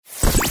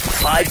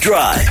5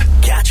 Drive.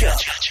 Catch up.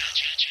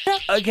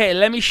 Okay,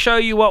 let me show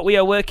you what we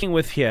are working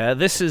with here.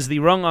 This is the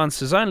wrong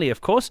answers only, of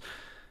course.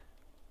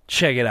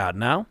 Check it out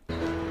now.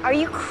 Are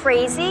you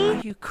crazy? Are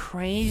you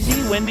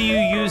crazy? When do you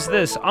use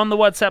this? On the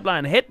WhatsApp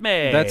line. Hit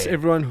me. That's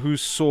everyone who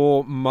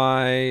saw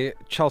my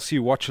Chelsea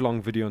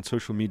watch-along video on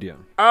social media.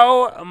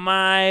 Oh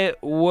my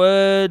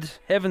word.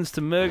 Heavens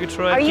to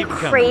Murgatroyd. Are you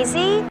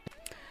crazy?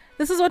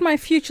 This is what my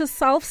future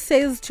self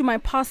says to my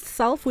past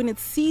self when it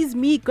sees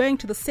me going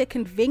to the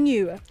second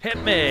venue.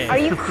 Hit me. Are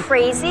you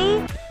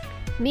crazy?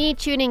 Me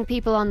tuning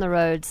people on the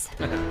roads.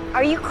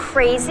 Are you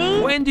crazy?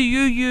 When do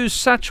you use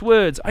such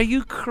words? Are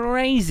you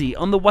crazy?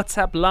 On the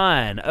WhatsApp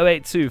line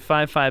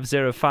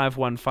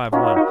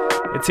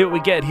 082-550-5151. Let's see what we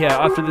get here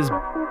after this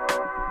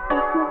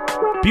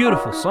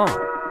beautiful song.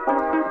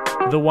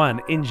 The one,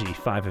 Inji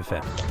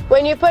 5FM.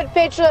 When you put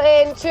petrol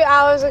in 2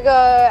 hours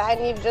ago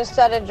and you've just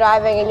started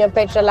driving and your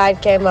petrol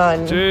light came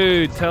on.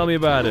 Dude, tell me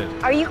about it.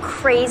 Are you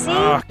crazy?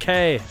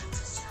 Okay.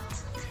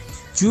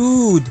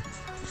 Dude,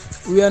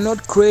 we are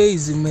not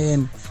crazy,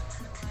 man.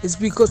 It's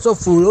because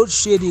of road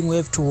shading we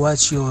have to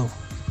watch you.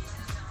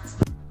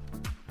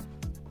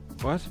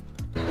 What?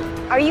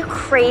 Are you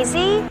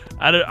crazy?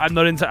 I don't know.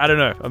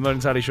 I'm not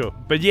entirely sure.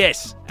 But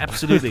yes,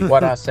 absolutely.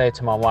 What I say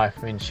to my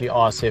wife when she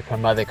asks if her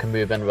mother can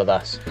move in with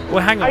us. Well,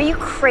 hang on. Are you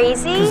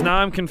crazy? Because now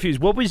I'm confused.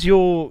 What was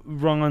your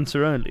wrong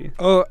answer only?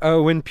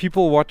 When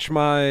people watch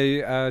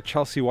my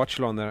Chelsea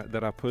watch-along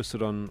that I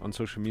posted on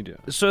social media.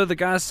 So the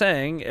guy's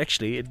saying,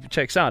 actually, it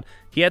checks out.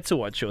 He had to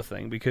watch your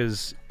thing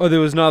because... Oh,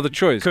 there was no other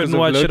choice. Couldn't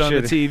watch it on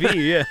the TV,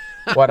 yeah.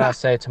 What I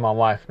say to my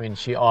wife when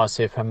she asks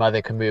if her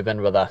mother can move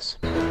in with us.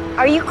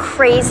 Are you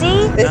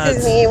crazy? This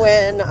is me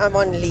when I'm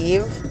on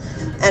leave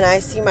and I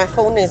see my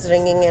phone is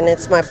ringing and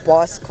it's my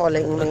boss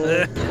calling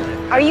me.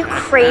 Are you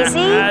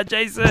crazy?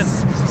 Jason.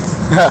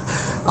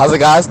 How's it,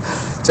 guys?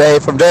 Jay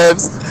from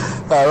Devs.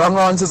 Wrong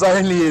answers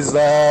only is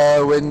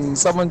when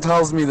someone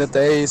tells me that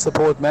they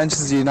support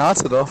Manchester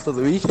United after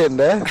the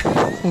weekend,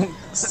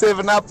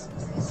 7 up.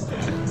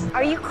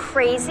 Are you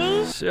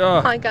crazy?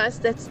 Sure. Hi guys,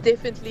 that's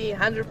definitely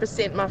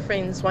 100% my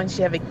friends once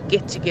you have a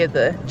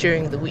get-together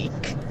during the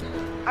week.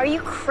 Are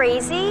you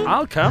crazy?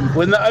 I'll come.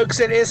 When the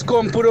Oaks at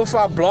Eskom put off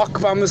our block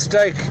by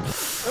mistake.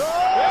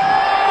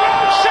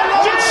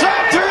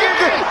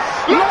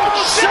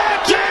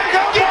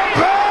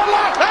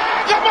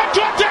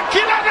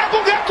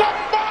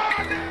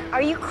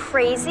 Are you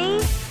crazy?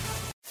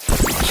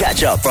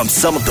 Catch up from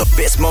some of the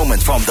best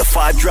moments from the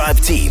 5 Drive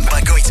team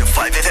by going to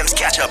 5FM's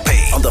catch-up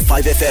page on the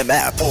 5FM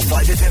app or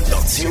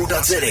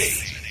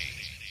 5FM.co.za.